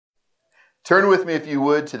Turn with me, if you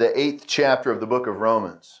would, to the 8th chapter of the book of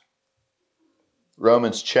Romans.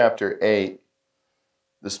 Romans chapter 8.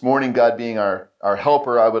 This morning, God being our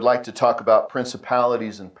helper, I would like to talk about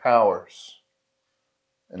principalities and powers.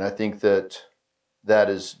 And I think that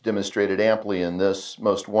is demonstrated amply in this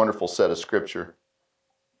most wonderful set of Scripture.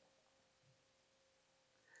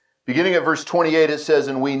 Beginning at verse 28, it says,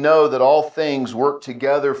 "And we know that all things work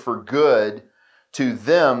together for good to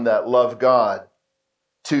them that love God,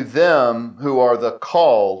 to them who are the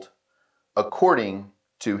called according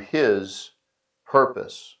to His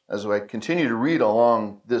purpose." As I continue to read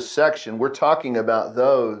along this section, we're talking about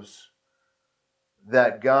those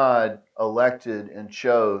that God elected and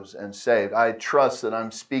chose and saved. I trust that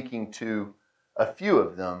I'm speaking to a few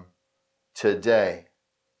of them today.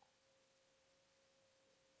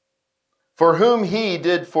 "For whom He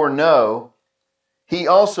did foreknow, He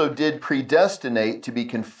also did predestinate to be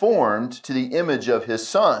conformed to the image of His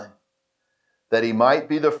Son, that He might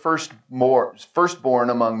be the firstborn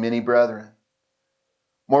among many brethren.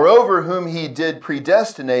 Moreover, whom He did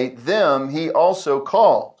predestinate, them He also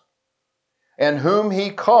called. And whom He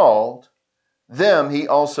called, them He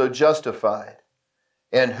also justified.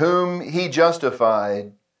 And whom He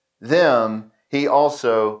justified, them He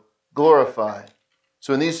also glorified."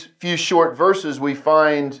 So in these few short verses, we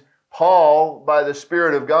find Paul, by the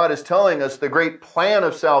Spirit of God, is telling us the great plan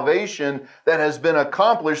of salvation that has been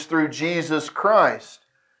accomplished through Jesus Christ.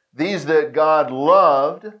 These that God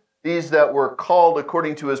loved, these that were called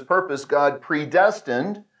according to His purpose, God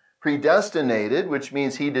predestinated, which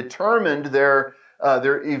means He determined their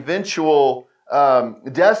eventual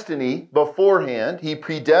destiny beforehand. He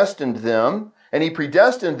predestined them, and He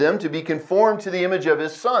predestined them to be conformed to the image of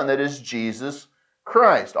His Son, that is Jesus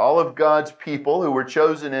Christ. All of God's people who were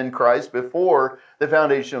chosen in Christ before the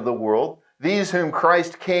foundation of the world, these whom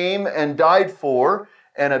Christ came and died for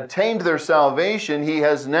and obtained their salvation, He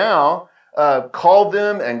has now called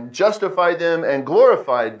them and justified them and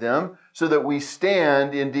glorified them, so that we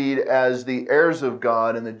stand indeed as the heirs of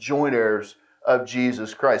God and the joint heirs of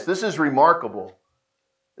Jesus Christ. This is remarkable.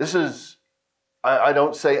 This is, I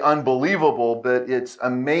don't say unbelievable, but it's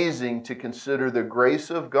amazing to consider the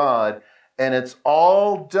grace of God, and it's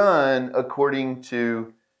all done according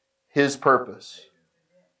to His purpose.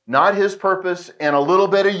 Not His purpose and a little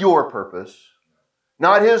bit of your purpose.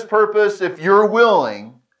 Not His purpose if you're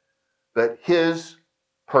willing, but His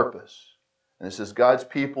purpose. And it says God's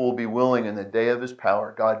people will be willing in the day of His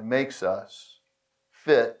power. God makes us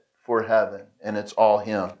fit for heaven, and it's all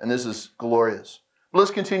Him. And this is glorious. But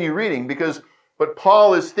let's continue reading, because what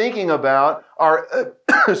Paul is thinking about are,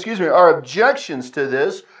 our objections to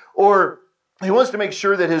this, or he wants to make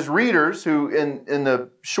sure that his readers, who in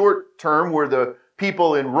the short term were the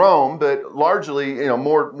people in Rome, but largely,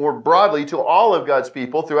 more broadly to all of God's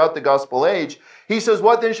people throughout the gospel age, he says,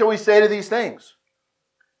 "What then shall we say to these things?"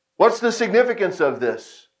 What's the significance of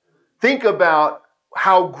this? Think about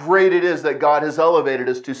how great it is that God has elevated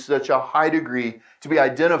us to such a high degree to be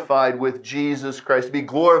identified with Jesus Christ, to be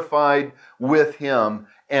glorified with Him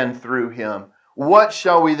and through Him. What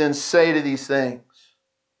shall we then say to these things?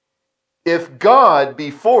 If God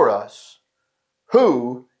be for us,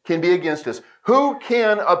 who can be against us? Who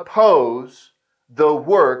can oppose the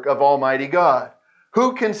work of Almighty God?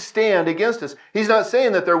 Who can stand against us? He's not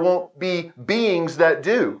saying that there won't be beings that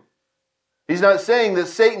do. He's not saying that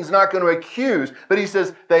Satan's not going to accuse, but he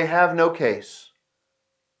says they have no case.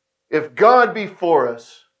 If God be for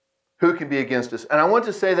us, who can be against us? And I want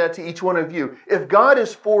to say that to each one of you. If God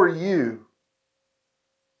is for you,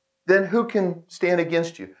 then who can stand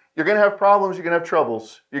against you? You're going to have problems, you're going to have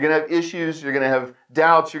troubles, you're going to have issues, you're going to have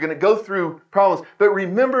doubts, you're going to go through problems. But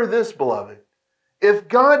remember this, beloved. If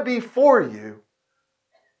God be for you,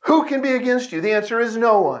 who can be against you? The answer is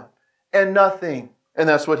no one and nothing. And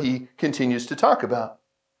that's what he continues to talk about.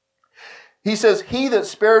 He says, "He that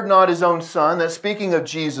spared not His own Son," that's speaking of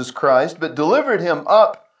Jesus Christ, "but delivered Him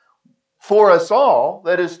up for us all,"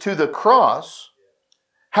 that is to the cross,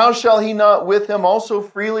 "how shall He not with Him also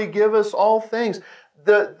freely give us all things?"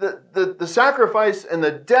 The sacrifice and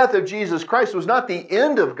the death of Jesus Christ was not the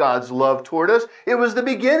end of God's love toward us. It was the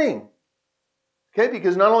beginning. Okay,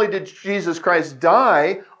 because not only did Jesus Christ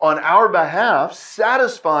die on our behalf,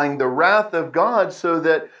 satisfying the wrath of God so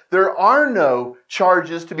that there are no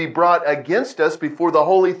charges to be brought against us before the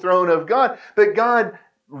holy throne of God, but God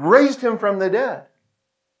raised Him from the dead.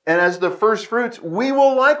 And as the first fruits, we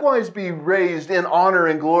will likewise be raised in honor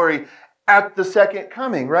and glory at the second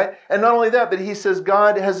coming, right? And not only that, but he says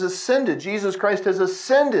God has ascended. Jesus Christ has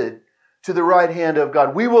ascended to the right hand of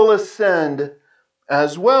God. We will ascend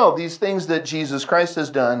as well. These things that Jesus Christ has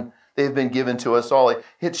done They have been given to us all.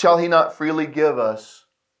 Shall he not freely give us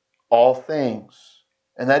all things?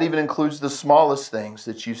 And that even includes the smallest things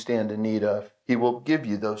that you stand in need of. He will give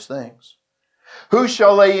you those things. Who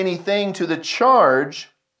shall lay anything to the charge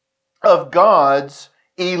of God's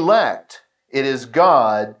elect? It is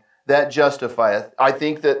God that justifieth. I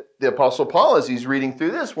think that the Apostle Paul, as he's reading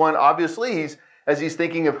through this one, obviously as he's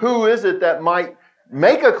thinking of who is it that might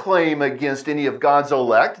make a claim against any of God's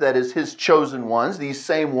elect, that is his chosen ones, these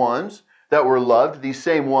same ones that were loved, these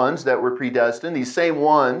same ones that were predestined, these same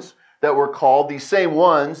ones that were called, these same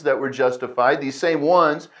ones that were justified, these same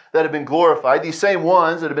ones that have been glorified, these same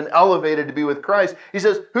ones that have been elevated to be with Christ. He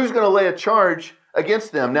says, who's going to lay a charge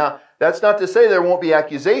against them? Now, that's not to say there won't be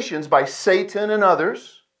accusations by Satan and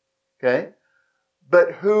others, okay?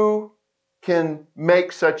 But who can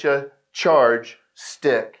make such a charge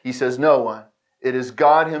stick? He says, no one. It is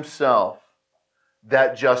God himself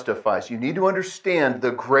that justifies. You need to understand the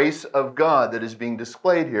grace of God that is being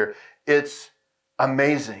displayed here. It's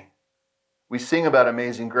amazing. We sing about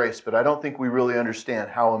amazing grace, but I don't think we really understand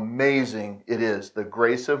how amazing it is, the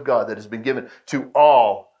grace of God that has been given to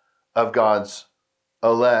all of God's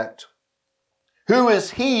elect. Who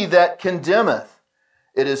is he that condemneth?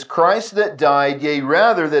 It is Christ that died, yea,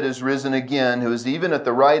 rather that is risen again, who is even at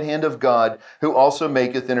the right hand of God, who also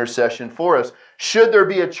maketh intercession for us. Should there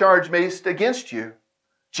be a charge made against you,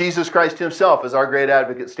 Jesus Christ himself, as our great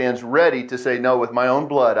advocate, stands ready to say, no, with my own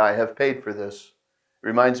blood I have paid for this. It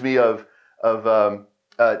reminds me of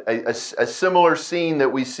a similar scene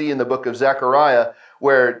that we see in the book of Zechariah,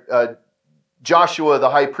 where Joshua the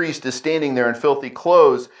high priest is standing there in filthy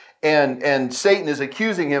clothes, and Satan is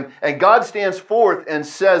accusing him, and God stands forth and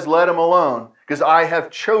says, let him alone, because I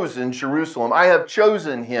have chosen Jerusalem. I have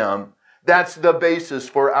chosen him. That's the basis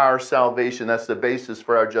for our salvation. That's the basis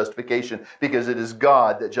for our justification, because it is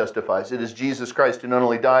God that justifies. It is Jesus Christ who not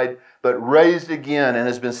only died, but raised again and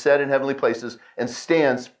has been set in heavenly places and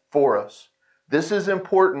stands for us. This is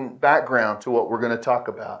important background to what we're going to talk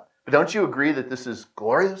about. But don't you agree that this is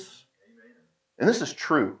glorious? Amen. And this is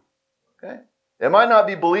true. Okay? It might not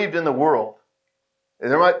be believed in the world.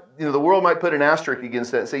 And the world might put an asterisk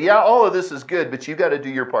against that and say, yeah, all of this is good, but you've got to do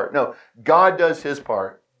your part. No, God does his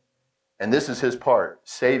part. And this is his part,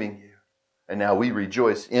 saving you. And now we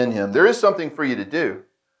rejoice in him. There is something for you to do,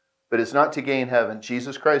 but it's not to gain heaven.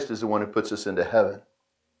 Jesus Christ is the one who puts us into heaven.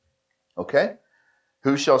 Okay?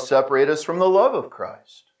 Who shall separate us from the love of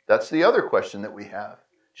Christ? That's the other question that we have.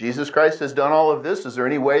 Jesus Christ has done all of this. Is there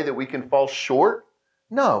any way that we can fall short?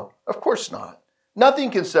 No, of course not.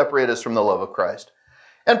 Nothing can separate us from the love of Christ.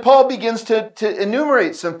 And Paul begins to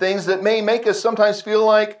enumerate some things that may make us sometimes feel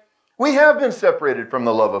like we have been separated from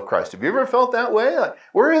the love of Christ. Have you ever felt that way? Like,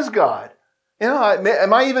 where is God?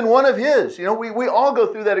 Am I even one of his? We all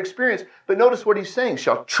go through that experience. But notice what he's saying.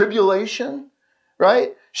 Shall tribulation,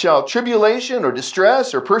 right? Shall tribulation or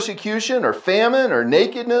distress or persecution or famine or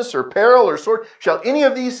nakedness or peril or sword, shall any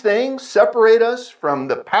of these things separate us from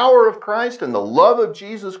the power of Christ and the love of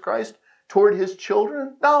Jesus Christ toward his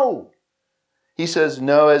children? No. He says,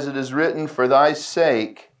 no, as it is written, for thy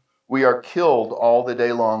sake we are killed all the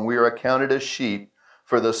day long. We are accounted as sheep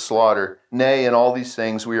for the slaughter. Nay, in all these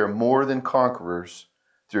things we are more than conquerors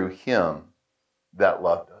through him that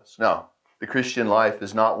loved us. Now, the Christian life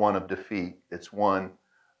is not one of defeat. It's one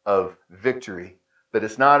of victory. But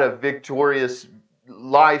it's not a victorious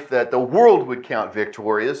life that the world would count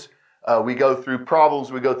victorious. We go through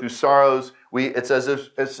problems. We go through sorrows. It's as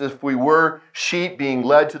if we were sheep being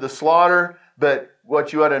led to the slaughter. But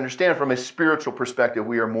what you ought to understand from a spiritual perspective,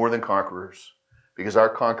 we are more than conquerors. Because our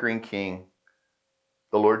conquering King,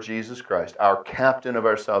 the Lord Jesus Christ, our captain of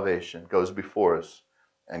our salvation, goes before us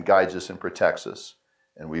and guides us and protects us.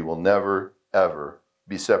 And we will never, ever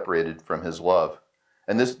be separated from his love.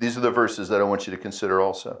 And these are the verses that I want you to consider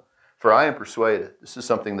also. For I am persuaded, this is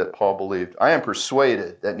something that Paul believed, I am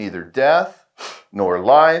persuaded that neither death, nor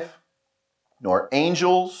life, nor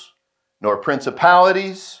angels, nor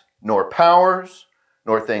principalities, nor powers,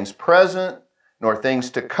 nor things present, nor things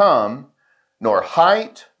to come, nor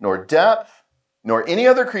height, nor depth, nor any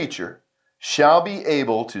other creature shall be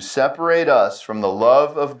able to separate us from the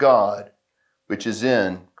love of God, which is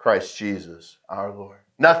in Christ Jesus our Lord.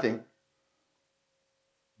 Nothing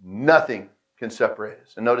can separate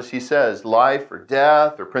us. And notice he says life or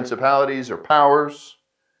death or principalities or powers,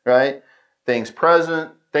 right? Things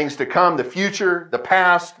present, things to come, the future, the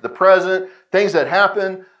past, the present, things that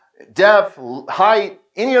happen, depth, height,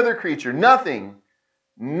 any other creature, nothing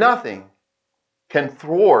can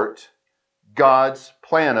thwart God's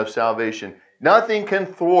plan of salvation. Nothing can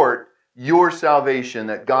thwart your salvation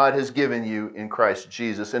that God has given you in Christ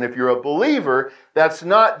Jesus. And if you're a believer, that's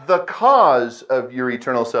not the cause of your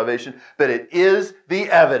eternal salvation, but it is the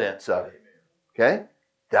evidence of it. Okay?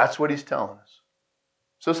 That's what he's telling us.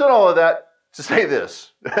 So I said all of that to say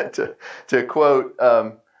this, to quote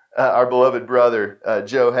our beloved brother,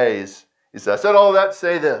 Joe Hayes. He said, I said all of that to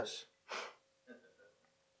say this.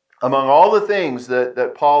 Among all the things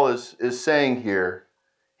that Paul is saying here,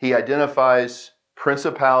 he identifies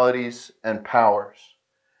principalities and powers.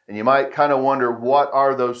 And you might kind of wonder, what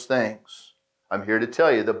are those things? I'm here to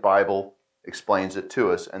tell you the Bible explains it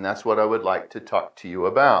to us, and that's what I would like to talk to you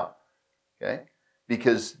about. Okay?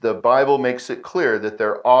 Because the Bible makes it clear that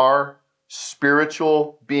there are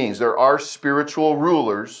spiritual beings, there are spiritual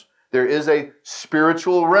rulers, there is a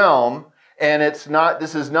spiritual realm, and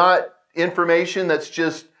this is not information that's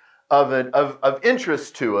just of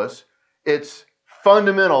interest to us. It's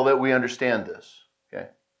fundamental that we understand this. Okay?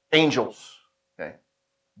 Angels, okay?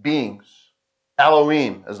 Beings,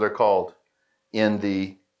 Elohim, as they're called in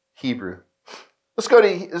the Hebrew. Let's go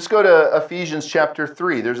to Ephesians chapter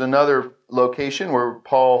 3. There's another location where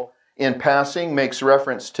Paul, in passing, makes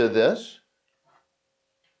reference to this.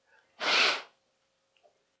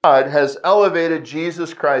 God has elevated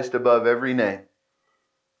Jesus Christ above every name.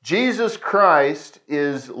 Jesus Christ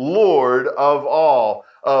is Lord of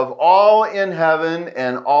all in heaven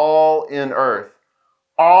and all in earth.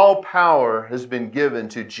 All power has been given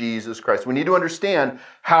to Jesus Christ. We need to understand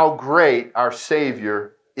how great our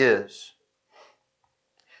Savior is.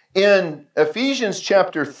 In Ephesians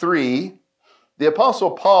chapter 3, the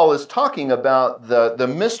Apostle Paul is talking about the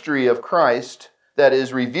mystery of Christ that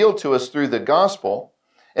is revealed to us through the gospel.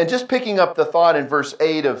 And just picking up the thought in verse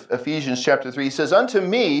 8 of Ephesians chapter 3, he says, Unto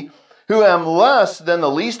me, who am less than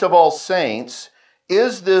the least of all saints,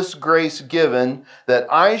 is this grace given, that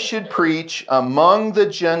I should preach among the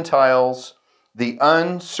Gentiles the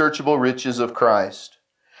unsearchable riches of Christ,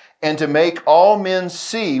 and to make all men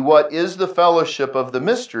see what is the fellowship of the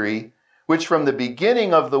mystery, which from the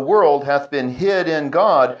beginning of the world hath been hid in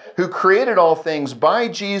God, who created all things by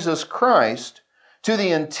Jesus Christ, to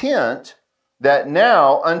the intent that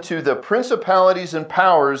now unto the principalities and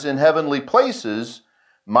powers in heavenly places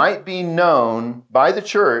might be known by the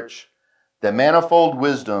church the manifold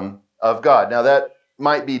wisdom of God. Now that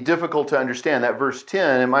might be difficult to understand. That verse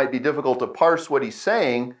 10, it might be difficult to parse what he's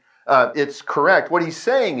saying. It's correct. What he's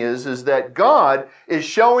saying is that God is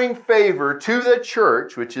showing favor to the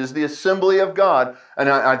church, which is the assembly of God. And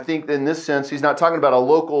I think in this sense, he's not talking about a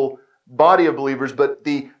local body of believers, but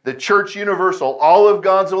the church universal, all of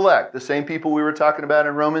God's elect, the same people we were talking about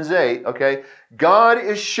in Romans 8, okay? God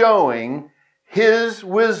is showing His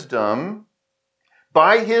wisdom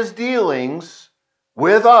by His dealings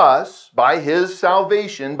with us, by His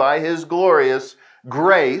salvation, by His glorious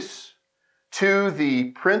grace to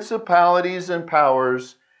the principalities and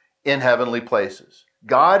powers in heavenly places.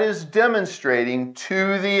 God is demonstrating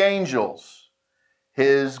to the angels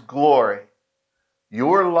His glory.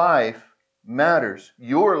 Your life matters.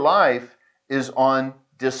 Your life is on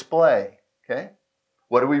display. Okay?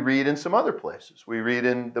 What do we read in some other places? We read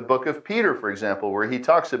in the book of Peter, for example, where he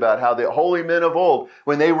talks about how the holy men of old,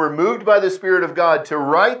 when they were moved by the Spirit of God to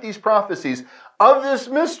write these prophecies of this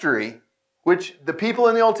mystery, which the people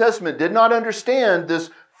in the Old Testament did not understand, this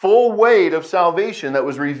full weight of salvation that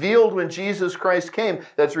was revealed when Jesus Christ came,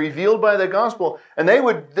 that's revealed by the gospel, and they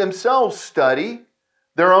would themselves study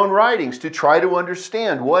their own writings to try to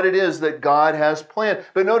understand what it is that God has planned.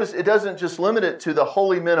 But notice, it doesn't just limit it to the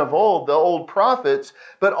holy men of old, the old prophets,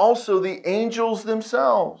 but also the angels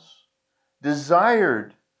themselves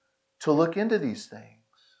desired to look into these things.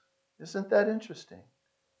 Isn't that interesting?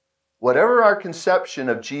 Whatever our conception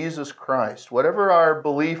of Jesus Christ, whatever our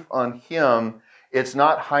belief on Him, it's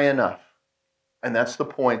not high enough. And that's the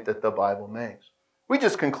point that the Bible makes. We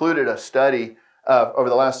just concluded a study over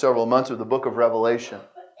the last several months of the book of Revelation.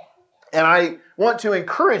 And I want to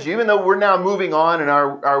encourage you, even though we're now moving on in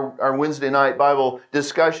our Wednesday night Bible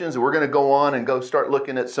discussions, and we're going to go on and go start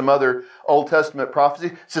looking at some other Old Testament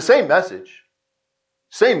prophecies. It's the same message.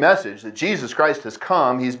 Same message that Jesus Christ has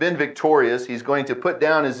come. He's been victorious. He's going to put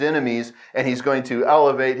down His enemies, and He's going to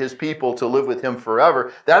elevate His people to live with Him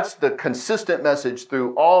forever. That's the consistent message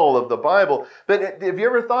through all of the Bible. But have you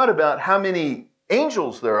ever thought about how many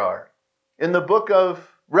angels there are in the book of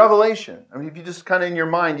Revelation? I mean, if you just kind of in your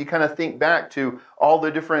mind, you kind of think back to all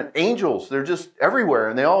the different angels. They're just everywhere,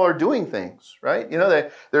 and they all are doing things, right? You know,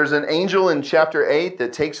 there's an angel in chapter 8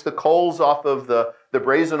 that takes the coals off of the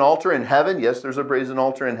brazen altar in heaven. Yes, there's a brazen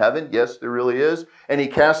altar in heaven. Yes, there really is. And he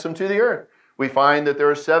casts them to the earth. We find that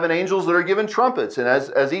there are 7 angels that are given trumpets, and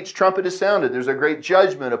as each trumpet is sounded, there's a great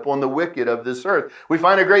judgment upon the wicked of this earth. We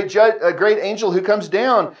find a great angel who comes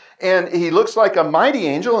down, and he looks like a mighty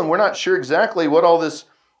angel, and we're not sure exactly what all this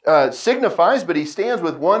signifies, but he stands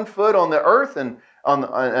with one foot on the earth and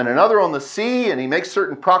another on the sea, and he makes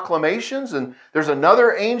certain proclamations. And there's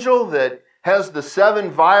another angel that has the 7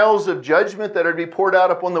 vials of judgment that are to be poured out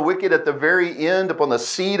upon the wicked at the very end, upon the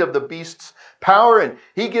seat of the beast's power, and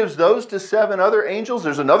he gives those to 7 other angels.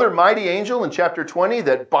 There's another mighty angel in chapter 20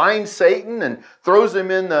 that binds Satan and throws him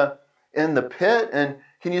in the pit. And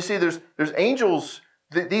can you see there's angels,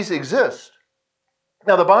 these exist.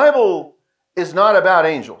 Now the Bible is not about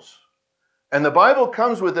angels. And the Bible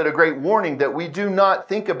comes with it a great warning that we do not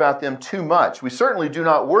think about them too much. We certainly do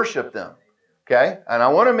not worship them. Okay? And I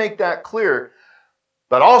want to make that clear.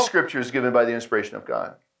 But all Scripture is given by the inspiration of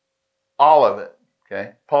God. All of it.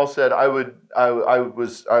 Okay? Paul said, I was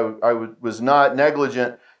not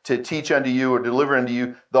negligent to teach unto you or deliver unto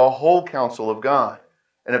you the whole counsel of God.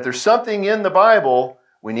 And if there's something in the Bible,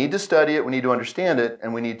 we need to study it, we need to understand it,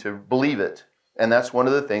 and we need to believe it. And that's one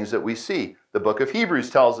of the things that we see. The book of Hebrews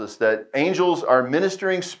tells us that angels are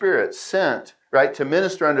ministering spirits sent, right, to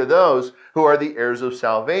minister unto those who are the heirs of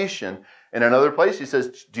salvation. In another place he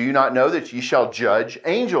says, do you not know that ye shall judge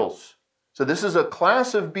angels? So this is a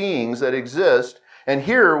class of beings that exist. And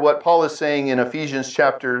here, what Paul is saying in Ephesians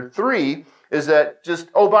chapter 3 is that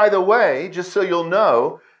by the way, just so you'll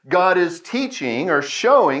know, God is teaching or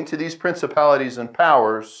showing to these principalities and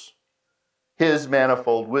powers His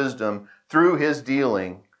manifold wisdom through His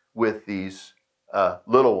dealing with these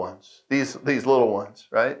little ones. These little ones,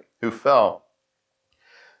 right, who fell.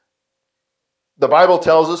 The Bible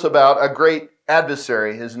tells us about a great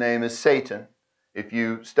adversary. His name is Satan. If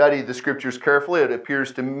you study the Scriptures carefully, it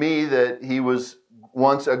appears to me that he was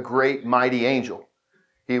once a great mighty angel.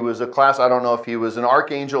 He was a class, I don't know if he was an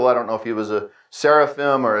archangel, I don't know if he was a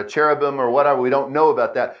seraphim or a cherubim or whatever, we don't know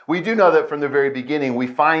about that. We do know that from the very beginning we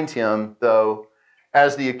find him, though,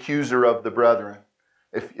 as the accuser of the brethren.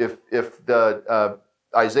 If the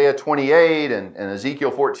Isaiah 28 and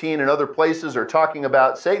Ezekiel 14 and other places are talking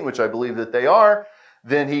about Satan, which I believe that they are,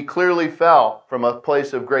 then he clearly fell from a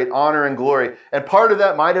place of great honor and glory. And part of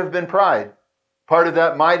that might have been pride. Part of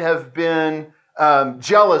that might have been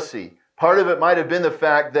jealousy. Part of it might have been the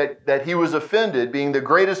fact that he was offended, being the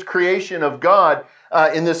greatest creation of God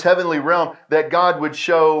in this heavenly realm, that God would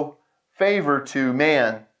show favor to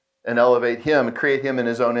man and elevate him and create him in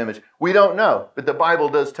His own image. We don't know, but the Bible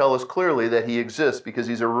does tell us clearly that he exists because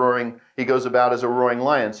he goes about as a roaring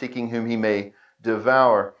lion, seeking whom he may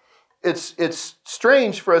devour. It's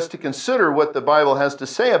strange for us to consider what the Bible has to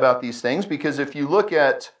say about these things, because if you look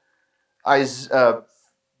at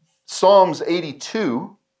Psalms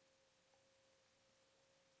 82,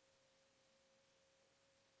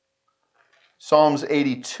 Psalms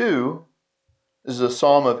 82 is a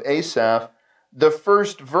psalm of Asaph. The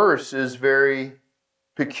first verse is very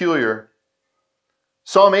peculiar.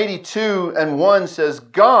 Psalm 82:1 says,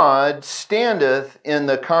 God standeth in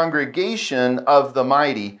the congregation of the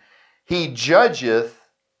mighty. He judgeth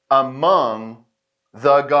among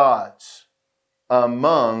the gods.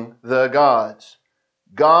 Among the gods.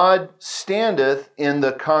 God standeth in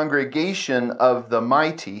the congregation of the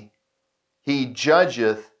mighty. He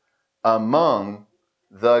judgeth among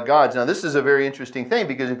the gods. Now, this is a very interesting thing,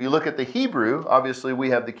 because if you look at the Hebrew, obviously we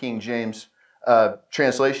have the King James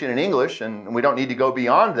translation in English, and we don't need to go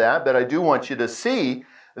beyond that, but I do want you to see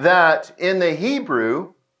that in the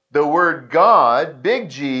Hebrew, the word God, big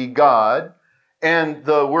G, God, and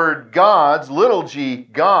the word gods, little g,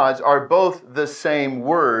 gods, are both the same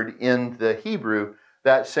word in the Hebrew.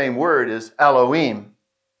 That same word is Elohim.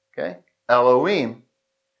 Okay? Elohim.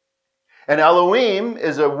 And Elohim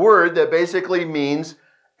is a word that basically means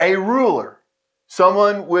a ruler,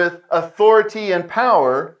 someone with authority and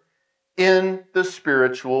power in the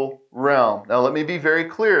spiritual realm. Now, let me be very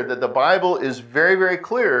clear that the Bible is very, very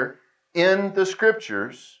clear in the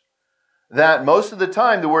Scriptures that most of the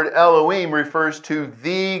time the word Elohim refers to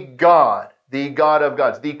the God of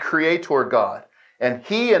gods, the Creator God. And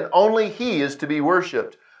He and only He is to be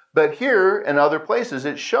worshipped. But here and other places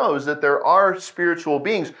it shows that there are spiritual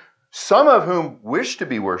beings, some of whom wish to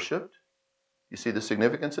be worshipped. You see the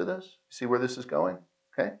significance of this? You see where this is going?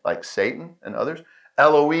 Okay, like Satan and others.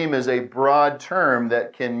 Elohim is a broad term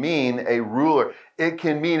that can mean a ruler. It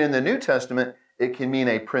can mean, in the New Testament, it can mean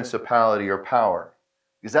a principality or power,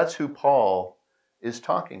 because that's who Paul is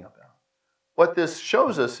talking about. What this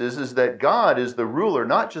shows us is that God is the ruler,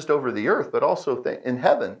 not just over the earth, but also in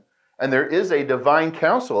heaven. And there is a divine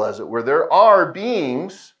council, as it were. There are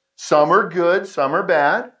beings, some are good, some are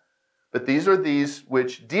bad, but these are these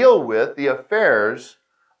which deal with the affairs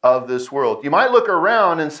of this world. You might look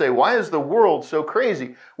around and say, why is the world so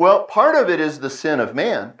crazy? Well, part of it is the sin of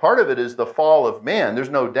man. Part of it is the fall of man. There's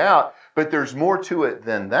no doubt, but there's more to it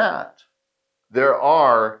than that. There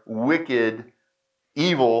are wicked,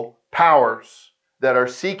 evil powers that are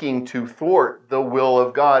seeking to thwart the will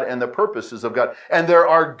of God and the purposes of God. And there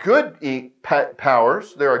are good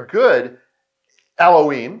powers, there are good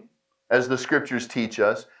Elohim, as the scriptures teach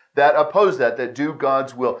us, that oppose that do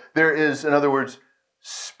God's will. There is, in other words,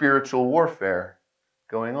 spiritual warfare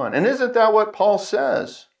going on. And isn't that what Paul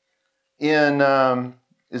says in,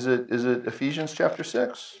 is it Ephesians chapter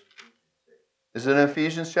 6? Is it in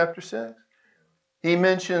Ephesians chapter 6? He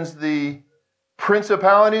mentions the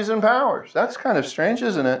principalities and powers. That's kind of strange,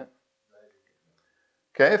 isn't it?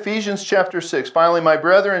 Okay, Ephesians chapter 6. Finally, my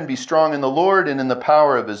brethren, be strong in the Lord and in the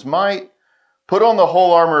power of his might. Put on the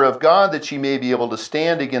whole armor of God, that ye may be able to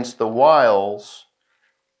stand against the wiles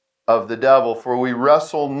of the devil. For we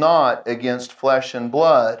wrestle not against flesh and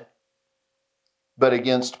blood, but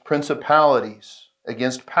against principalities,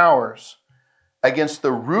 against powers, against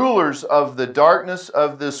the rulers of the darkness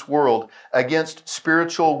of this world, against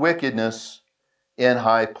spiritual wickedness in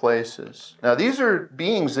high places. Now, these are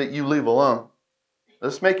beings that you leave alone.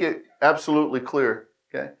 Let's make it absolutely clear,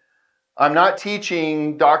 okay? I'm not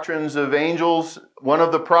teaching doctrines of angels. One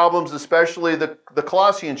of the problems, especially the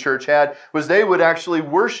Colossian church had, was they would actually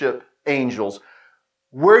worship angels.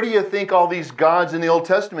 Where do you think all these gods in the Old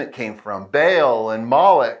Testament came from? Baal and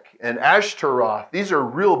Moloch and Ashtaroth. These are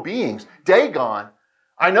real beings. Dagon.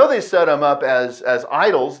 I know they set them up as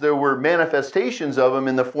idols. There were manifestations of them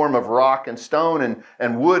in the form of rock and stone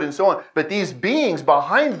and wood and so on. But these beings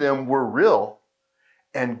behind them were real.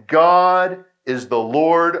 And God is the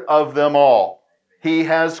Lord of them all. He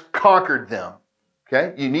has conquered them.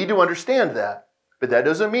 Okay? You need to understand that. But that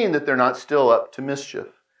doesn't mean that they're not still up to mischief.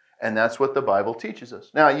 And that's what the Bible teaches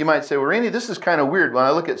us. Now, you might say, well, Randy, this is kind of weird. When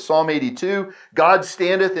I look at Psalm 82, God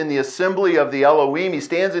standeth in the assembly of the Elohim. He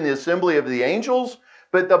stands in the assembly of the angels.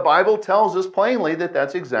 But the Bible tells us plainly that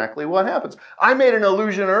that's exactly what happens. I made an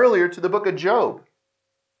allusion earlier to the book of Job.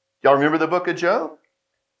 Y'all remember the book of Job?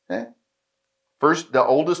 Okay. First, the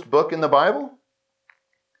oldest book in the Bible.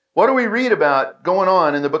 What do we read about going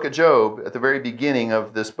on in the book of Job at the very beginning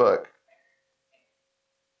of this book?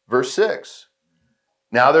 Verse 6.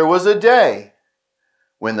 Now there was a day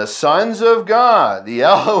when the sons of God, the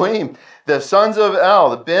Elohim, the sons of El,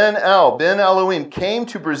 the Ben Elohim, came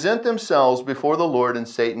to present themselves before the Lord, and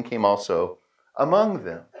Satan came also among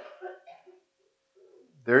them.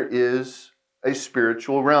 There is a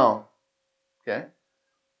spiritual realm. Okay?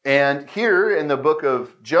 And here in the book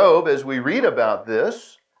of Job, as we read about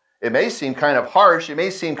this, it may seem kind of harsh, it may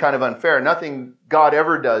seem kind of unfair. Nothing God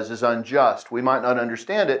ever does is unjust. We might not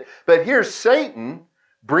understand it. But here Satan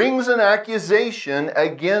brings an accusation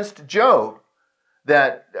against Job.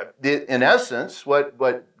 That, in essence, what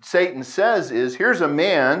Satan says is, here's a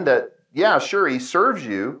man that, yeah, sure, he serves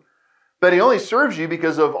you, but he only serves you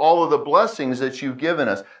because of all of the blessings that you've given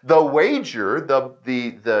us. The wager,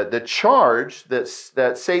 the charge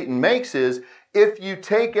that Satan makes is, if you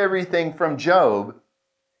take everything from Job,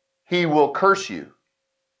 he will curse you.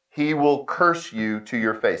 He will curse you to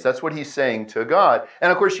your face. That's what he's saying to God.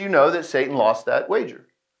 And of course, you know that Satan lost that wager.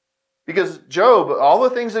 Because Job, all the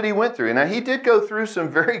things that he went through, and he did go through some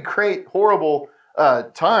very great, horrible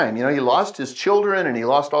time. You know, he lost his children and he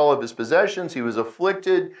lost all of his possessions. He was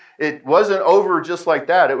afflicted. It wasn't over just like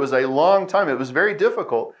that. It was a long time. It was very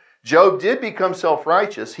difficult. Job did become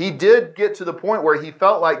self-righteous. He did get to the point where he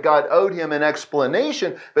felt like God owed him an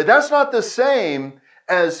explanation, but that's not the same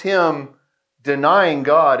as him denying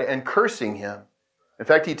God and cursing him. In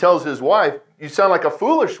fact, he tells his wife, you sound like a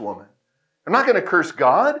foolish woman. I'm not going to curse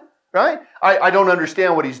God. Right? I don't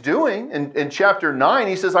understand what he's doing. In chapter 9,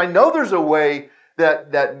 he says, I know there's a way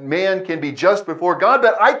that man can be just before God,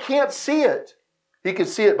 but I can't see it. He could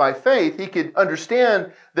see it by faith. He could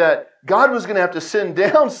understand that God was going to have to send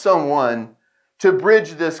down someone to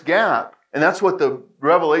bridge this gap. And that's what the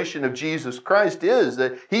revelation of Jesus Christ is,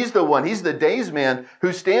 that he's the one, he's the days man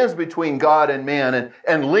who stands between God and man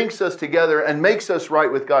and links us together and makes us right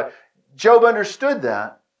with God. Job understood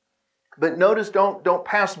that. But notice, don't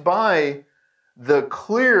pass by the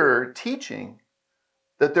clear teaching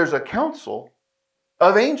that there's a council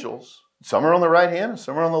of angels. Some are on the right hand and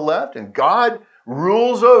some are on the left, and God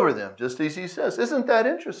rules over them, just as he says. Isn't that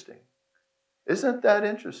interesting? Isn't that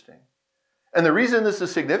interesting? And the reason this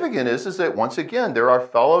is significant is that, once again, there are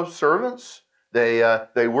fellow servants.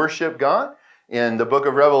 They worship God. In the book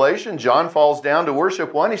of Revelation, John falls down to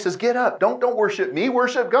worship one. He says, get up. Don't worship me.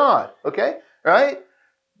 Worship God. Okay? Right?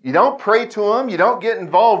 You don't pray to them. You don't get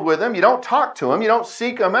involved with them. You don't talk to them. You don't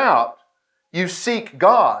seek them out. You seek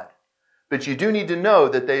God. But you do need to know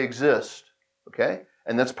that they exist. Okay?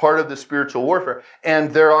 And that's part of the spiritual warfare.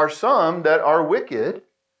 And there are some that are wicked,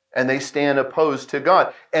 and they stand opposed to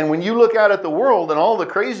God. And when you look out at the world and all the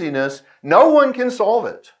craziness, no one can solve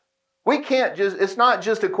it. We can't just, it's not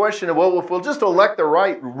just a question of, well, if we'll just elect the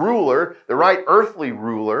right ruler, the right earthly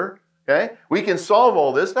ruler, okay, we can solve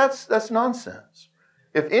all this. That's nonsense.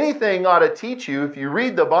 If anything ought to teach you, if you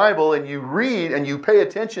read the Bible and you read and you pay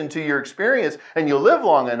attention to your experience and you live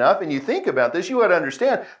long enough and you think about this, you ought to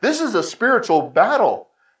understand this is a spiritual battle.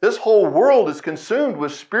 This whole world is consumed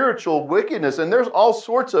with spiritual wickedness, and there's all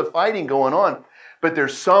sorts of fighting going on. But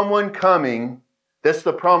there's someone coming. That's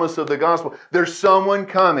the promise of the gospel. There's someone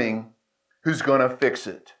coming who's going to fix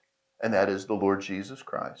it, and that is the Lord Jesus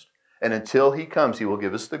Christ. And until He comes, He will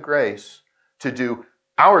give us the grace to do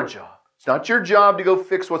our job. It's not your job to go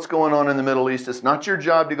fix what's going on in the Middle East. It's not your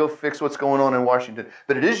job to go fix what's going on in Washington.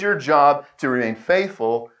 But it is your job to remain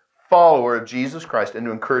faithful follower of Jesus Christ and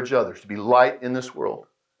to encourage others to be light in this world.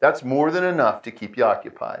 That's more than enough to keep you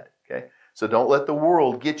occupied. Okay? So don't let the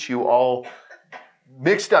world get you all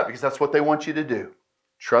mixed up, because that's what they want you to do.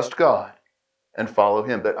 Trust God and follow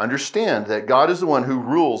Him. But understand that God is the one who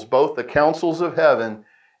rules both the councils of heaven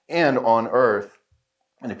and on earth.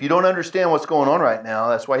 And if you don't understand what's going on right now,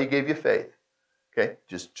 that's why He gave you faith. Okay?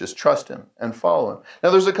 Just trust Him and follow Him. Now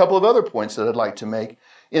there's a couple of other points that I'd like to make.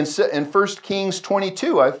 In 1 Kings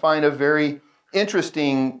 22, I find a very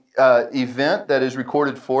interesting event that is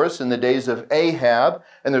recorded for us in the days of Ahab.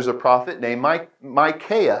 And there's a prophet named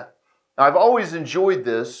Micaiah. Now, I've always enjoyed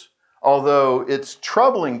this, although it's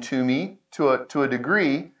troubling to me to a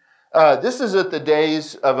degree. This is at the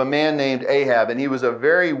days of a man named Ahab, and he was a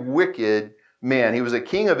very wicked man. He was a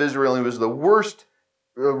king of Israel. He was the worst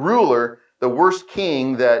ruler, the worst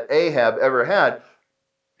king that Ahab ever had.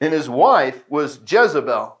 And his wife was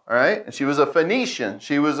Jezebel, all right? And she was a Phoenician.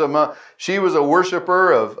 She was a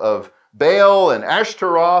worshiper of Baal and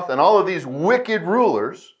Ashtaroth and all of these wicked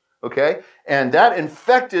rulers, okay? And that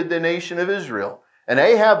infected the nation of Israel. And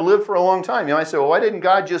Ahab lived for a long time. You might say, well, why didn't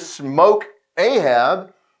God just smoke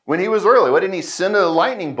Ahab when he was early? Why didn't He send a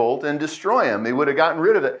lightning bolt and destroy him? He would have gotten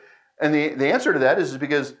rid of it. And the answer to that is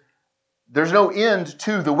because there's no end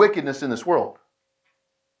to the wickedness in this world,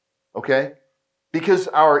 okay? Because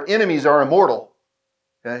our enemies are immortal,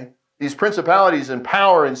 okay? These principalities and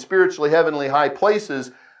power in spiritually heavenly high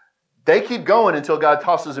places, they keep going until God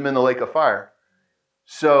tosses them in the lake of fire.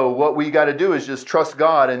 So what we got to do is just trust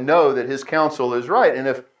God and know that His counsel is right. And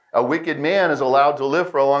if a wicked man is allowed to live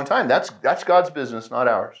for a long time, that's God's business, not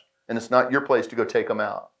ours. And it's not your place to go take them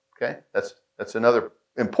out, okay? That's another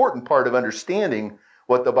important part of understanding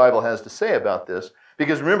what the Bible has to say about this.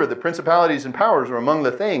 Because remember, the principalities and powers are among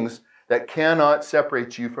the things that cannot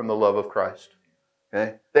separate you from the love of Christ.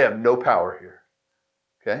 Okay? They have no power here.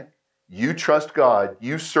 Okay? You trust God.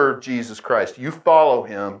 You serve Jesus Christ. You follow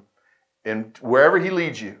Him and wherever He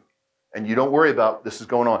leads you. And you don't worry about this is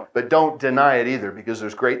going on. But don't deny it either, because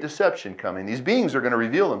there's great deception coming. These beings are going to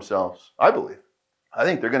reveal themselves, I believe. I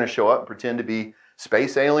think they're going to show up and pretend to be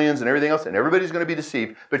space aliens and everything else, and everybody's going to be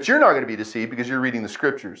deceived. But you're not going to be deceived because you're reading the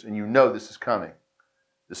Scriptures and you know this is coming.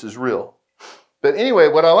 This is real. But anyway,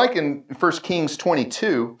 what I like in 1 Kings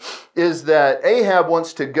 22 is that Ahab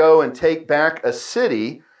wants to go and take back a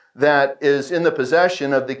city that is in the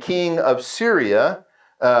possession of the king of Syria.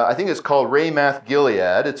 I think it's called Ramoth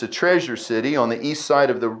Gilead. It's a treasure city on the east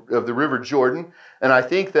side of the river Jordan. And I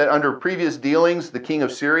think that under previous dealings, the king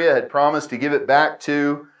of Syria had promised to give it back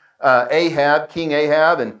to Ahab, King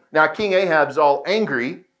Ahab. And now King Ahab's all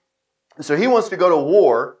angry. So he wants to go to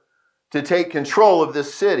war to take control of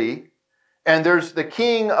this city. And there's the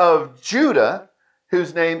king of Judah,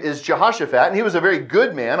 whose name is Jehoshaphat. And he was a very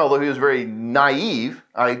good man, although he was very naive.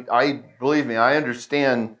 Believe me, I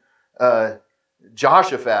understand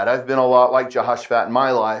Jehoshaphat. I've been a lot like Jehoshaphat in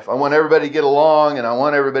my life. I want everybody to get along, and I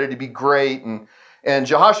want everybody to be great. And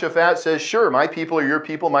Jehoshaphat says, sure, my people are your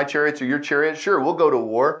people, my chariots are your chariots. Sure, we'll go to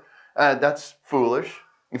war. That's foolish.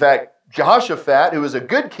 In fact, Jehoshaphat, who was a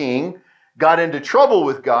good king, got into trouble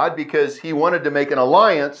with God because he wanted to make an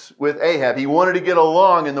alliance with Ahab. He wanted to get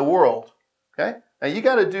along in the world. Okay? Now, you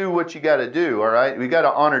got to do what you got to do, all right? We got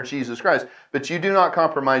to honor Jesus Christ. But you do not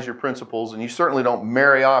compromise your principles, and you certainly don't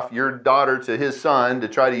marry off your daughter to his son to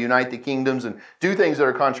try to unite the kingdoms and do things that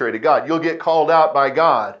are contrary to God. You'll get called out by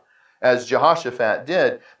God, as Jehoshaphat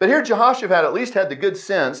did. But here Jehoshaphat at least had the good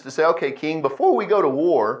sense to say, okay, king, before we go to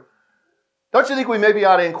war, don't you think we maybe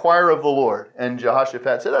ought to inquire of the Lord? And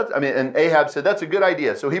Jehoshaphat said, and Ahab said, that's a good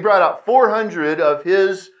idea. So he brought out 400 of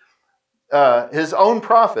his his own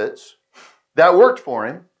prophets that worked for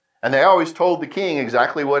him, and they always told the king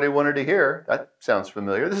exactly what he wanted to hear. That sounds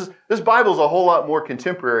familiar. This Bible's a whole lot more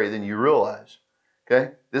contemporary than you realize.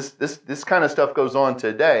 Okay? This kind of stuff goes on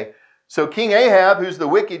today. So King Ahab, who's the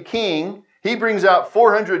wicked king, he brings out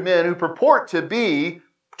 400 men who purport to be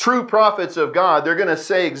true prophets of God. They're going to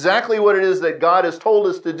say exactly what it is that God has told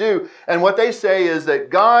us to do. And what they say is that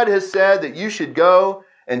God has said that you should go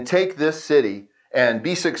and take this city and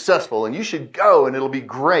be successful. And you should go and it'll be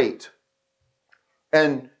great.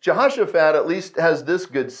 And Jehoshaphat at least has this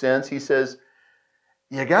good sense. He says,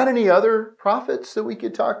 you got any other prophets that we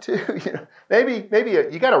could talk to? Maybe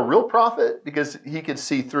you got a real prophet, because he could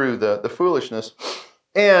see through the foolishness.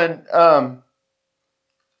 And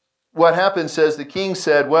what happened says the king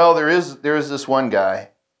said, well, there is this one guy.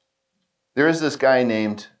 There is this guy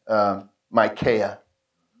named Micaiah.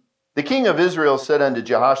 The king of Israel said unto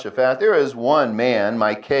Jehoshaphat, there is one man,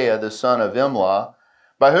 Micaiah, the son of Imlah,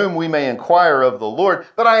 by whom we may inquire of the Lord,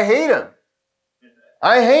 but I hate him.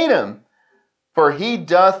 I hate him, for he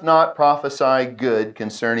doth not prophesy good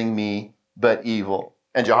concerning me, but evil.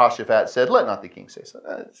 And Jehoshaphat said, let not the king say so.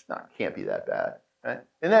 Can't be that bad. Right?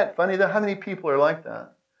 Isn't that funny? How many people are like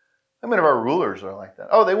that? How many of our rulers are like that?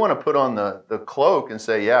 Oh, they want to put on the cloak and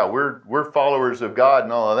say, yeah, we're followers of God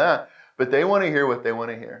and all of that, but they want to hear what they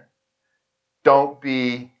want to hear. Don't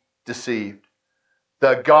be deceived.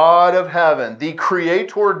 The God of heaven, the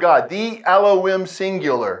Creator God, the Elohim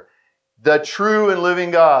singular, the true and living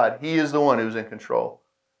God, He is the one who's in control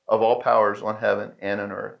of all powers on heaven and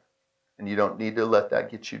on earth. And you don't need to let that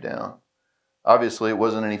get you down. Obviously, it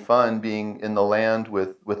wasn't any fun being in the land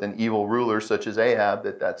with an evil ruler such as Ahab.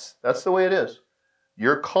 That's the way it is.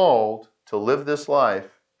 You're called to live this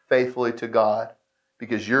life faithfully to God,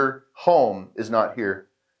 because your home is not here.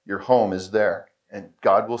 Your home is there. And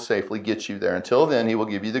God will safely get you there. Until then, He will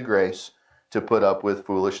give you the grace to put up with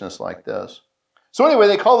foolishness like this. So anyway,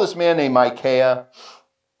 they call this man named Micaiah.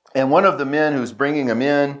 And one of the men who's bringing him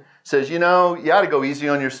in says, you ought to go easy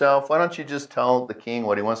on yourself. Why don't you just tell the king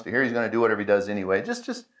what he wants to hear? He's going to do whatever he does anyway.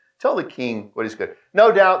 Just tell the king what he's good.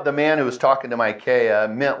 No doubt the man who was talking to Micaiah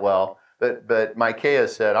meant well, but Micaiah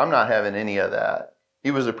said, I'm not having any of that.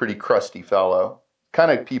 He was a pretty crusty fellow,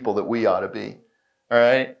 kind of people that we ought to be. All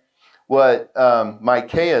right? What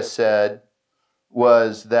Micaiah said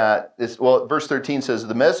was that, verse 13 says,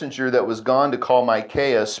 the messenger that was gone to call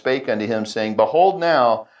Micaiah spake unto him, saying, behold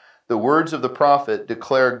now, the words of the prophet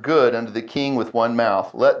declare good unto the king with one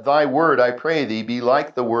mouth. Let thy word, I pray thee, be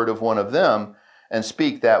like the word of one of them, and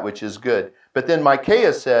speak that which is good. But then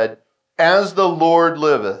Micaiah said, as the Lord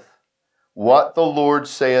liveth, what the Lord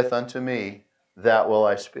saith unto me, that will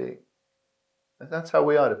I speak. That's how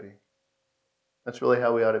we ought to be. That's really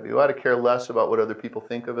how we ought to be. We ought to care less about what other people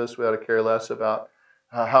think of us. We ought to care less about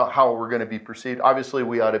how we're going to be perceived. Obviously,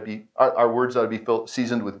 we ought to be, our words ought to be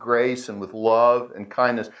seasoned with grace and with love and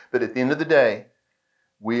kindness. But at the end of the day,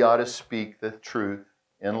 we ought to speak the truth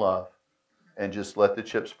in love and just let the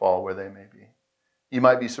chips fall where they may be. You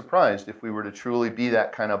might be surprised if we were to truly be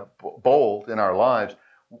that kind of bold in our lives,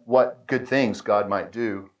 what good things God might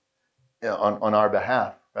do on our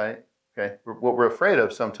behalf, right? Okay. What we're afraid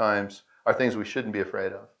of sometimes are things we shouldn't be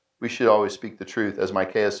afraid of. We should always speak the truth, as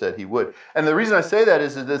Micaiah said he would. And the reason I say that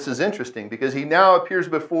is that this is interesting, because he now appears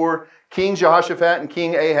before King Jehoshaphat and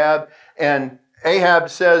King Ahab, and Ahab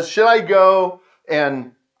says, should I go?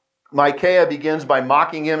 And Micaiah begins by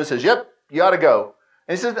mocking him and says, yep, you ought to go.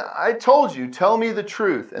 And he says, I told you, tell me the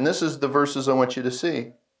truth. And this is the verses I want you to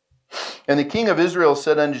see. And the king of Israel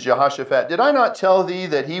said unto Jehoshaphat, did I not tell thee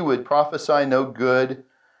that he would prophesy no good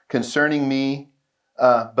concerning me,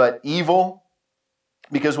 but evil?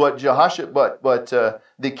 Because what the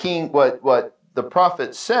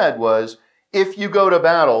prophet said was, if you go to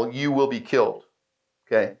battle, you will be killed.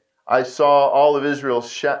 Okay, I saw all of Israel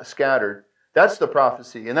scattered. That's the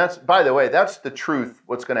prophecy, and that's, by the way, that's the truth.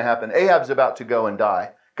 What's going to happen? Ahab's about to go and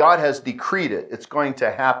die. God has decreed it. It's going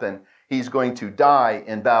to happen. He's going to die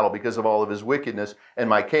in battle because of all of his wickedness. And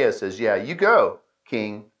Micaiah says, yeah, you go,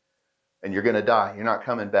 king, and you're going to die. You're not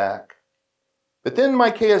coming back. But then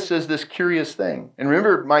Micaiah says this curious thing. And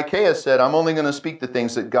remember, Micaiah said, I'm only going to speak the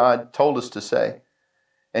things that God told us to say.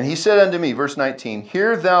 And he said unto me, verse 19,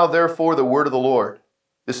 hear thou therefore the word of the Lord.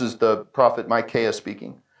 This is the prophet Micaiah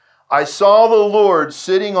speaking. I saw the Lord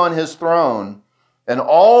sitting on his throne, and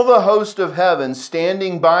all the host of heaven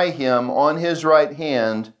standing by him on his right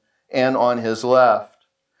hand and on his left.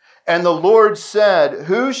 And the Lord said,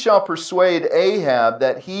 who shall persuade Ahab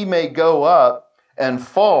that he may go up and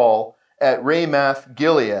fall at Ramoth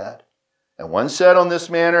Gilead? And one said on this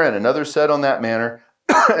manner, and another said on that manner.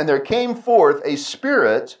 And there came forth a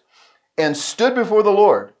spirit and stood before the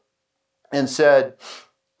Lord and said,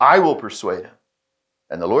 I will persuade him.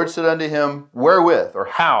 And the Lord said unto him, wherewith, or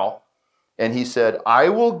how? And he said, I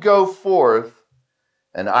will go forth,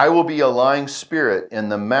 and I will be a lying spirit in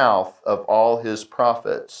the mouth of all his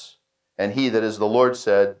prophets. And he, that is the Lord,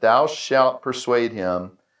 said, thou shalt persuade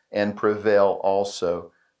him and prevail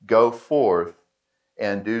also. Go forth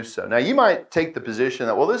and do so. Now you might take the position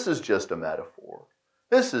that, well, this is just a metaphor.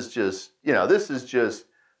 This is just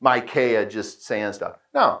Micaiah just saying stuff.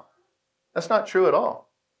 No, that's not true at all.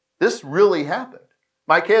 This really happened.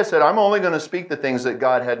 Micaiah said, I'm only going to speak the things that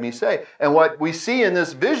God had me say. And what we see in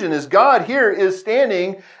this vision is God here is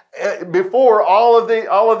standing before all of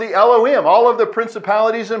the Elohim, all of the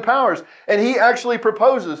principalities and powers. And he actually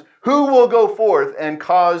proposes, who will go forth and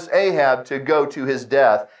cause Ahab to go to his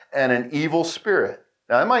death and an evil spirit?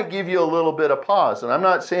 Now, I might give you a little bit of pause, and I'm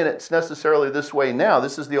not saying it's necessarily this way now.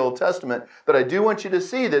 This is the Old Testament, but I do want you to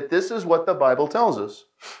see that this is what the Bible tells us.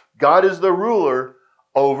 God is the ruler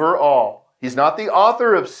over all. He's not the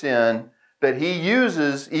author of sin, but he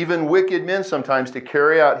uses even wicked men sometimes to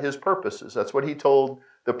carry out his purposes. That's what he told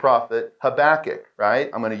the prophet Habakkuk, right?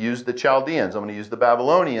 I'm going to use the Chaldeans, I'm going to use the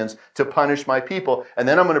Babylonians to punish my people, and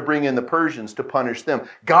then I'm going to bring in the Persians to punish them.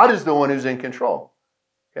 God is the one who's in control.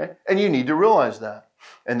 Okay? And you need to realize that.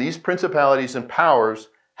 And these principalities and powers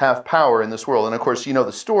have power in this world. And of course, you know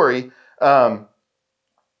the story. That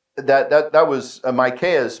was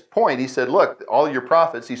Micaiah's point. He said, look, all your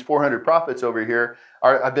prophets, these 400 prophets over here,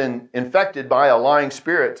 have been infected by a lying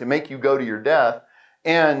spirit to make you go to your death.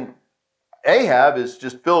 And Ahab is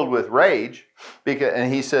just filled with rage.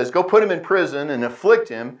 And he says, go put him in prison and afflict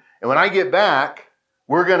him. And when I get back,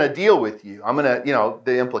 we're going to deal with you. I'm going to,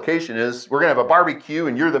 the implication is we're going to have a barbecue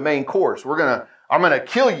and you're the main course. I'm going to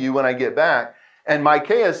kill you when I get back. And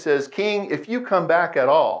Micaiah says, King, if you come back at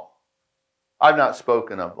all, I've not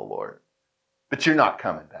spoken of the Lord, but you're not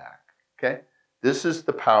coming back, okay? This is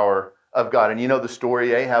the power of God. And you know the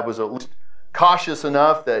story, Ahab was at least cautious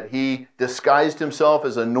enough that he disguised himself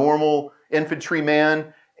as a normal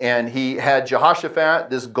infantryman, and he had Jehoshaphat,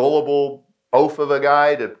 this gullible oaf of a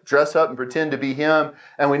guy, to dress up and pretend to be him.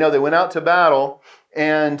 And we know they went out to battle,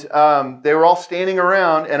 and they were all standing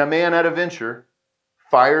around, and a man at a venture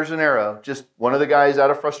fires an arrow. Just one of the guys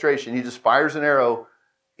out of frustration, he just fires an arrow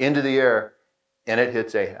into the air, and it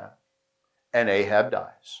hits Ahab. And Ahab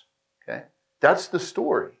dies. Okay? That's the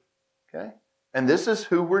story. Okay? And this is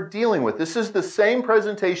who we're dealing with. This is the same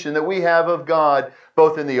presentation that we have of God,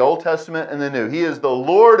 both in the Old Testament and the New. He is the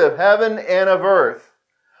Lord of heaven and of earth.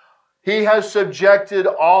 He has subjected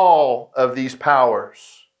all of these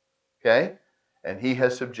powers. Okay? And he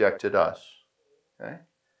has subjected us. Okay?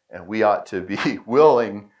 And we ought to be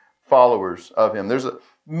willing followers of him. There's a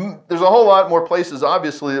whole lot more places,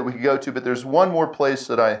 obviously, that we could go to, but there's one more place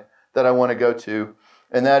that I want to go to,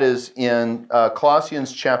 and that is in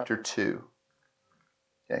Colossians chapter 2.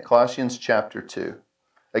 Okay, Colossians chapter 2.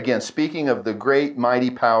 Again, speaking of the great, mighty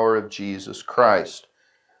power of Jesus Christ.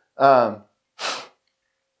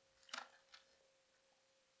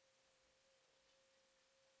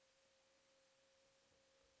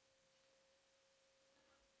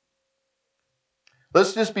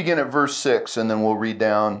 Let's just begin at verse 6, and then we'll read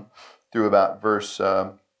down through about verse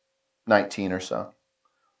 19 or so.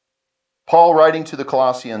 Paul, writing to the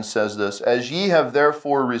Colossians, says this, as ye have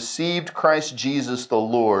therefore received Christ Jesus the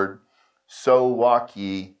Lord, so walk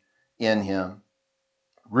ye in him,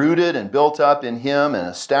 rooted and built up in him and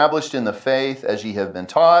established in the faith as ye have been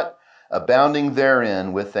taught, abounding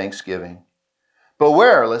therein with thanksgiving.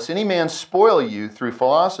 Beware, lest any man spoil you through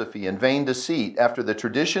philosophy and vain deceit, after the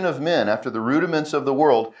tradition of men, after the rudiments of the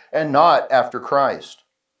world, and not after Christ.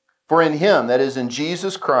 For in him, that is in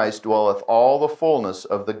Jesus Christ, dwelleth all the fullness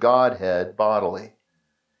of the Godhead bodily.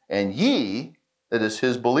 And ye, that is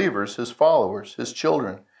his believers, his followers, his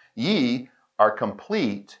children, ye are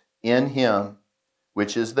complete in him,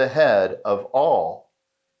 which is the head of all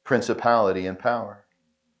principality and power.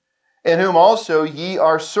 In whom also ye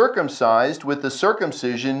are circumcised with the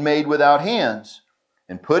circumcision made without hands,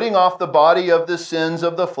 and putting off the body of the sins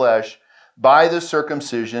of the flesh by the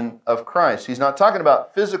circumcision of Christ. He's not talking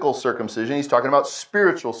about physical circumcision. He's talking about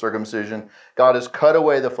spiritual circumcision. God has cut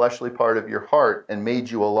away the fleshly part of your heart and made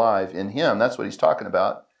you alive in him. That's what he's talking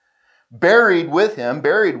about. Buried with him,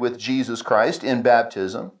 buried with Jesus Christ in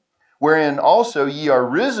baptism, wherein also ye are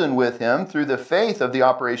risen with him through the faith of the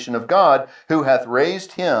operation of God, who hath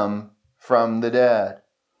raised him from the dead.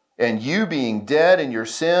 And you being dead in your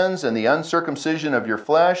sins and the uncircumcision of your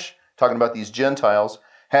flesh, talking about these Gentiles,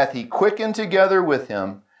 hath he quickened together with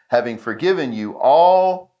him, having forgiven you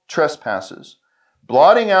all trespasses,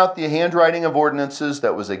 blotting out the handwriting of ordinances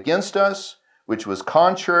that was against us, which was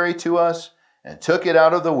contrary to us, and took it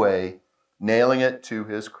out of the way, nailing it to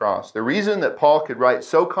his cross. The reason that Paul could write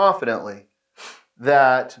so confidently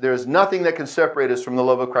that there's nothing that can separate us from the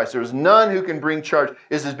love of Christ, there's none who can bring charge,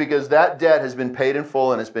 is because that debt has been paid in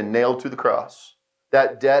full and has been nailed to the cross.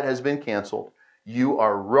 That debt has been canceled. You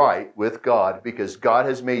are right with God because God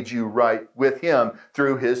has made you right with him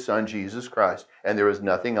through his Son, Jesus Christ. And there is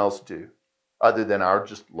nothing else due other than our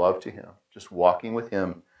just love to him, just walking with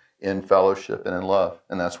him in fellowship and in love.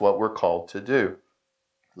 And that's what we're called to do.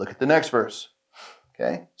 Look at the next verse.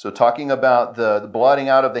 Okay, so talking about the blotting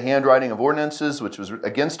out of the handwriting of ordinances, which was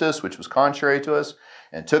against us, which was contrary to us,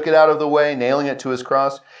 and took it out of the way, nailing it to his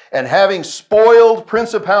cross, and having spoiled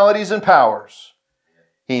principalities and powers,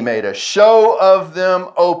 he made a show of them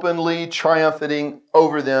openly, triumphing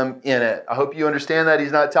over them in it. I hope you understand that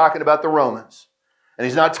he's not talking about the Romans, and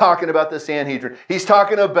he's not talking about the Sanhedrin. He's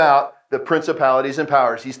talking about the principalities and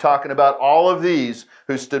powers. He's talking about all of these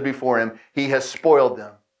who stood before him. He has spoiled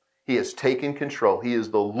them. He has taken control. He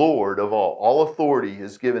is the Lord of all. All authority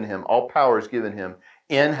is given him. All power is given him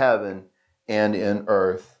in heaven and in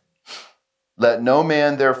earth. Let no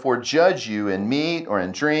man therefore judge you in meat or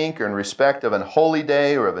in drink or in respect of an holy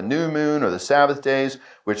day or of a new moon or the Sabbath days,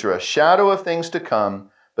 which are a shadow of things to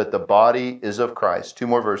come, but the body is of Christ. 2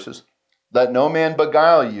 more verses. Let no man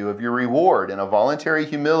beguile you of your reward in a voluntary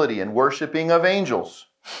humility and worshiping of angels,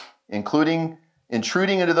 including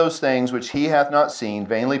intruding into those things which he hath not seen,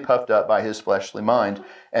 vainly puffed up by his fleshly mind,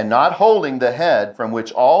 and not holding the head, from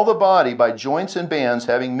which all the body by joints and bands,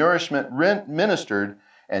 having nourishment ministered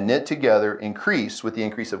and knit together, increase with the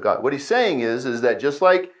increase of God. What he's saying is that just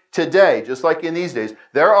like today, just like in these days,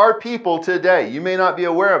 there are people today, you may not be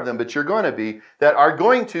aware of them, but you're going to be, that are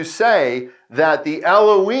going to say that the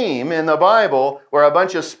Elohim in the Bible were a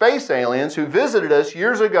bunch of space aliens who visited us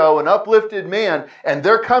years ago, an uplifted man, and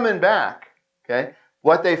they're coming back. Okay?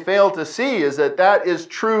 What they fail to see is that that is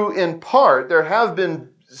true in part. There have been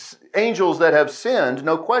angels that have sinned,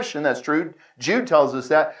 no question, that's true. Jude tells us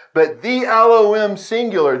that. But the Elohim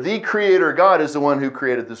singular, the Creator God, is the one who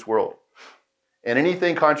created this world. And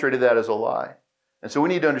anything contrary to that is a lie. And so we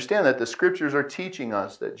need to understand that the Scriptures are teaching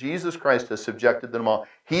us that Jesus Christ has subjected them all.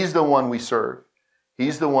 He's the one we serve.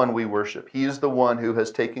 He's the one we worship. He is the one who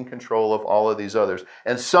has taken control of all of these others.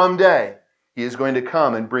 And someday, he is going to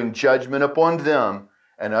come and bring judgment upon them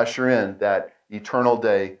and usher in that eternal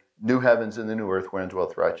day, new heavens and the new earth wherein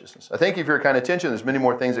dwelleth righteousness. I thank you for your kind attention. There's many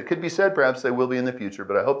more things that could be said. Perhaps they will be in the future.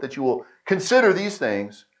 But I hope that you will consider these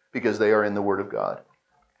things because they are in the Word of God.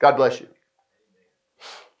 God bless you.